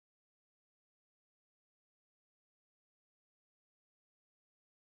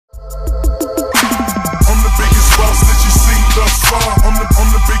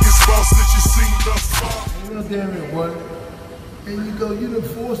boss that you seen thus far. Ain't no damn it, what? And you go, you done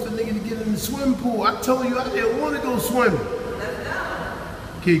forced the nigga to get in the swimming pool. I told you I didn't want to go swimming.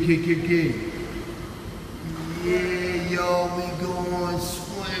 Key. Yeah, yo, we going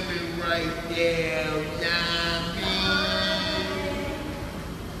swimming right there. Nah,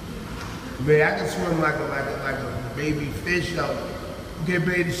 man, I can swim like a baby fish though. Okay,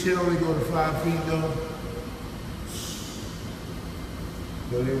 baby, the shit only go to 5 feet though.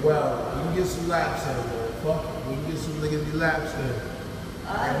 But it well, we can get some laps in, man. Fuck it. We can get some niggas laps in.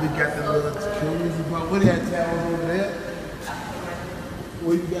 And we got the little jacuzzi, but what that towels over there?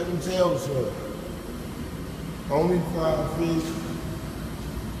 Where you got them tails for? Only 5 feet.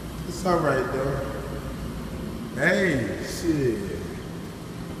 It's alright though. Hey, shit.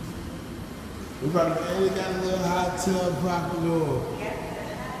 We got a little hot tub popping on.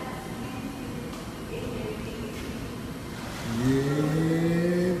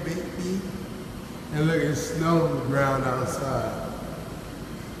 Yeah, baby. And look, it's snow on the ground outside.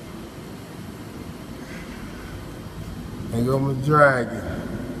 And go my dragon.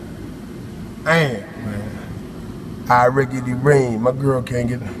 Damn, man. I rickety rain. My girl can't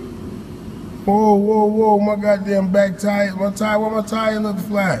get it. Whoa. My goddamn back tire. Why my tire look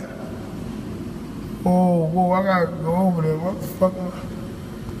flat? Whoa, I gotta go over there. What the fuck am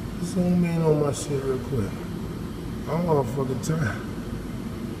I? Zoom in on my shit real quick. I don't want to fucking tire.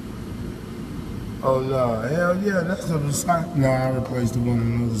 Oh no, hell yeah, that's the other side. Nah, I replaced the one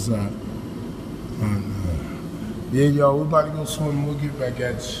on the other side. Oh no. Yeah, y'all, we about to go swim. We'll get back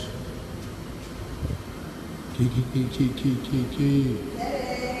at you. Key.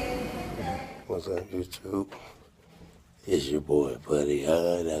 What's up, YouTube? It's your boy,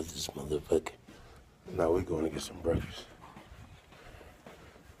 Parteehard, out this motherfucker. Now we're going to get some breakfast.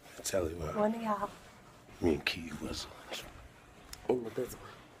 I tell you what. One of y'all. Me and Key was. In the business.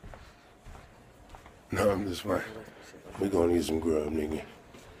 No, I'm just fine. We're going to get some grub, nigga.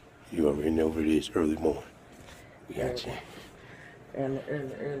 You already know what it is, early morning. We got you. Early.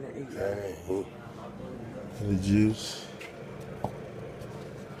 Alright. The juice.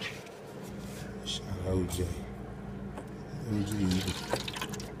 Shout out OJ. OJ.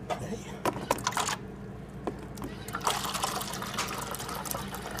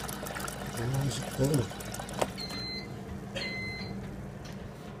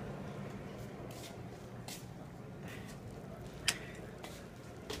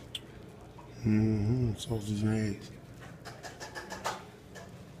 Sausage and eggs.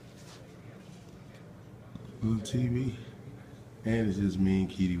 Little TV. And it's just me and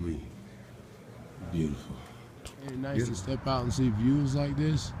KeeDeeWee. Beautiful. It's nice to step out and see views like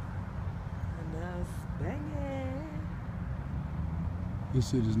this. And that's banging.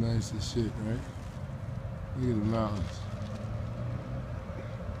 This shit is nice as shit, right? Look at the mountains.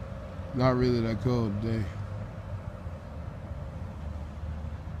 Not really that cold today.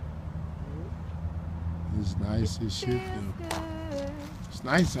 It's nice as shit though. It's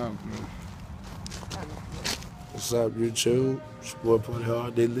nice out there. What's up, YouTube? It's your boy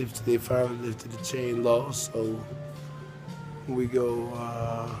Parteehard. They finally lifted the chain law, so we go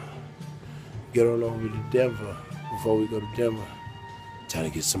get on over to Denver. Before we go to Denver, try to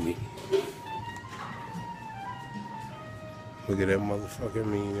get some meat. Look at that motherfucking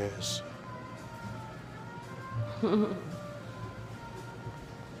mean ass.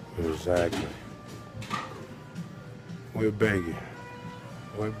 Exactly. We're bacon.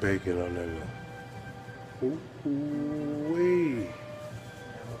 We're bacon on that one. Ooh-wee.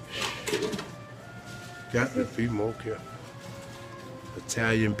 Got to be more careful.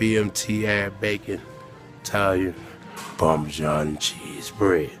 Italian BMT ad bacon. Italian Parmesan cheese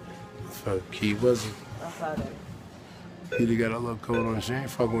bread. Fuck, Key wasn't. I saw that. Key got a little coat on. She ain't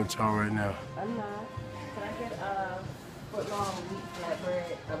fucking with y'all right now. I'm not. Can I get foot-long wheat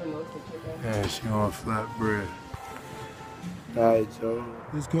flatbread? I've been roasted chicken. Yeah, she on flat bread. Alright, Joe.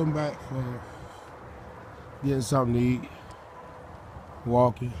 Just come back for getting something to eat,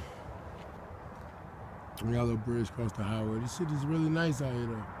 walking. We got a little bridge across the highway. This shit is really nice out here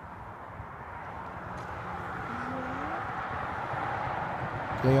though.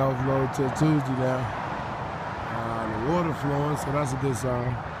 Day off load till Tuesday now. The water flowing, so that's a good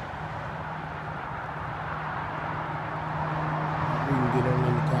sign. We can get on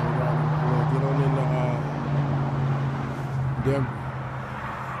into Colorado. Get on into Denver.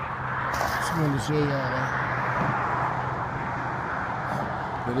 Just wanted to show y'all that.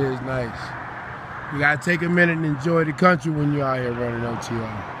 It is nice. You gotta take a minute and enjoy the country when you're out here running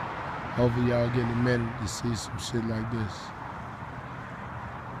OTR. Hopefully y'all getting a minute to see some shit like this.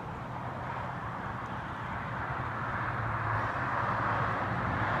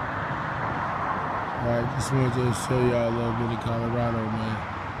 Alright, just wanted to show y'all a little bit of Colorado, man.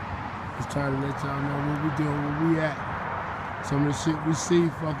 Just trying to let y'all know what we doing, where we at. Some of the shit we see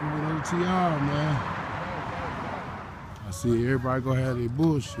fucking with OTR, man. I see everybody gonna have their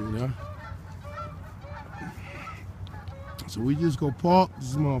bullshit, huh? So we just go park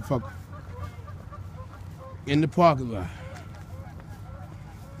this motherfucker in the parking lot.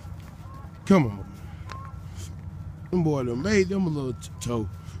 Come on. Them boy done made them a little toe.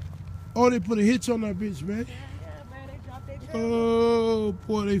 Oh, they put a hitch on that bitch, man. Yeah, man, they dropped their trailer. Oh,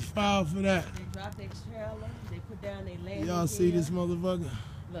 boy, they filed for that. They dropped their trailer. They put down their landing Y'all see gear. this motherfucker?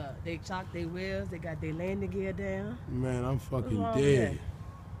 Look, they chopped their wheels. They got their landing gear down. Man, I'm fucking wrong dead.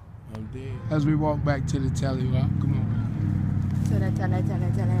 with I'm dead. As we walk back to the tallywalk, come on. So that tell.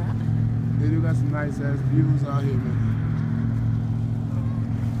 They do got some nice ass views out here, man.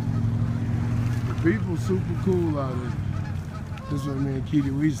 The people super cool out here. This is where me and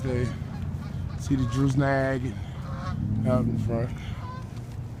KeeDeeWee stay. See the Drew Snag out in front.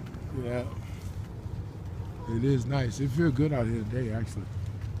 Yeah. It is nice. It feels good out here today, actually.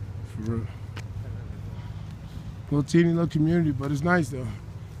 For real. Little teeny little community, but it's nice though.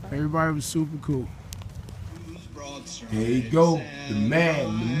 Everybody was super cool. There you go, the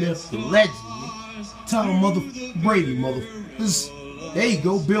man, the myth, the legend. Tom Mother Brady, mother. There you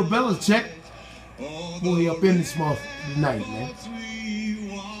go, Bill Belichick. Boy, up in this motherfucker tonight, man.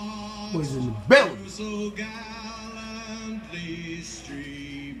 Boy's in the building.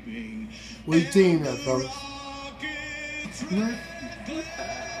 Where your team at, fellas? What?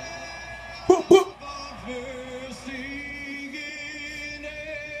 Whoop, whoop.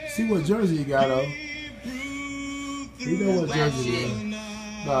 See what jersey you got on. You know what jersey you wear.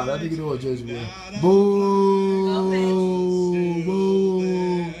 Nah, that nigga know what jersey you wear. Boo!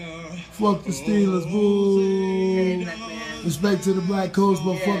 Boo! Fuck the Steelers, boo! Respect to the black coach,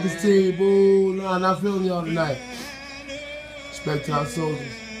 but fuck his team, boo! Nah, not feeling y'all tonight. Respect to our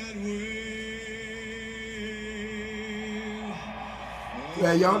soldiers.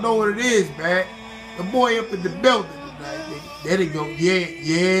 Yeah, y'all know what it is, man. The boy up in the building tonight, nigga. There they go. Yeah,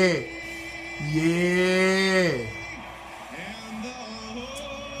 yeah. Yeah.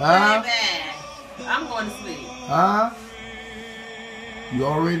 Huh? I'm going to sleep. Huh? You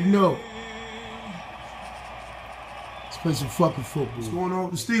already know. Let's play some fucking football. What's going on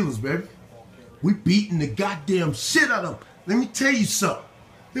with the Steelers, baby? We beating the goddamn shit out of them. Let me tell you something.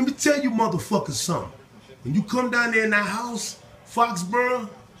 Let me tell you motherfuckers something. When you come down there in that house, Foxborough,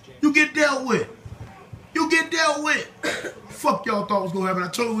 you get dealt with. You get dealt with. Fuck y'all thought was gonna happen. I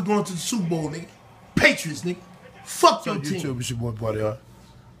told you we going to the Super Bowl, nigga. Patriots, nigga. Fuck your team. YouTube, it's your boy Parteehard.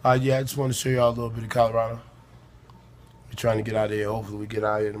 Yeah, I just want to show y'all a little bit of Colorado. We're trying to get out of here. Hopefully we get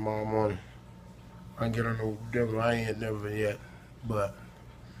out here tomorrow morning. I can get on the Denver. I ain't never yet, but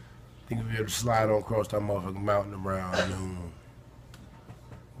I think we'll be able to slide on across that motherfucking mountain around noon.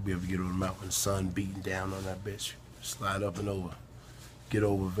 We'll be able to get over the mountain when the sun beating down on that bitch. Slide up and over. Get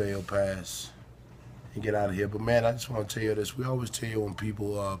over Vail Pass and get out of here. But man, I just want to tell you this. We always tell you when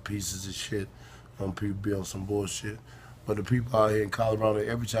people are pieces of shit, when people be on some bullshit. But the people out here in Colorado,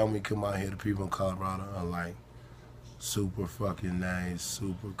 every time we come out here, the people in Colorado are like super fucking nice,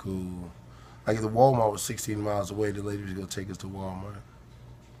 super cool. Like if the Walmart was 16 miles away, the lady was gonna take us to Walmart.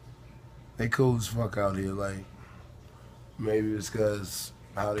 They cool as fuck out here. Like maybe it's because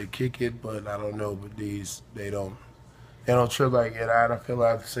how they kick it, but I don't know. But these, they don't trip like it. I feel like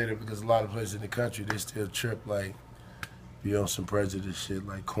I have to say that because a lot of places in the country they still trip like be on some prejudice shit,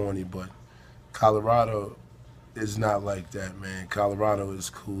 like corny. But Colorado is not like that, man. Colorado is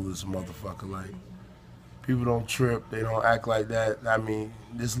cool as a motherfucker. Like people don't trip, they don't act like that. I mean,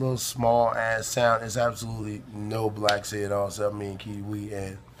 this little small ass town is absolutely no blacks here at all. So I mean, KeeDeeWee,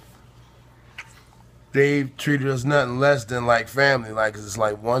 and they've treated us nothing less than like family. Like it's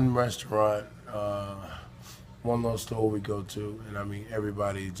like one restaurant, one little store we go to, and I mean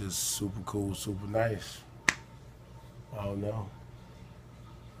everybody just super cool, super nice. I don't know.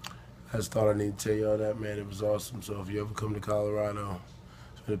 I just thought I need to tell y'all that, man. It was awesome. So if you ever come to Colorado,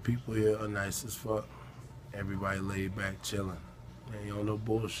 the people here are nice as fuck. Everybody laid back, chilling. Man, you don't know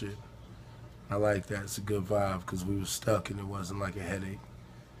bullshit. I like that. It's a good vibe because we were stuck and it wasn't like a headache.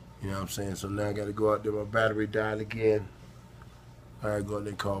 You know what I'm saying? So now I got to go out there. My battery died again. I got to go out there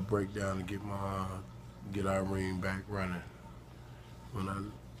and call breakdown and get our ring back running. When I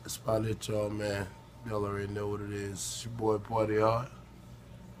spot it, y'all, man, y'all already know what it is. It's your boy Parteehard.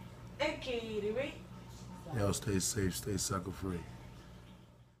 And KeeDeeWee. Y'all stay safe, stay sucker free.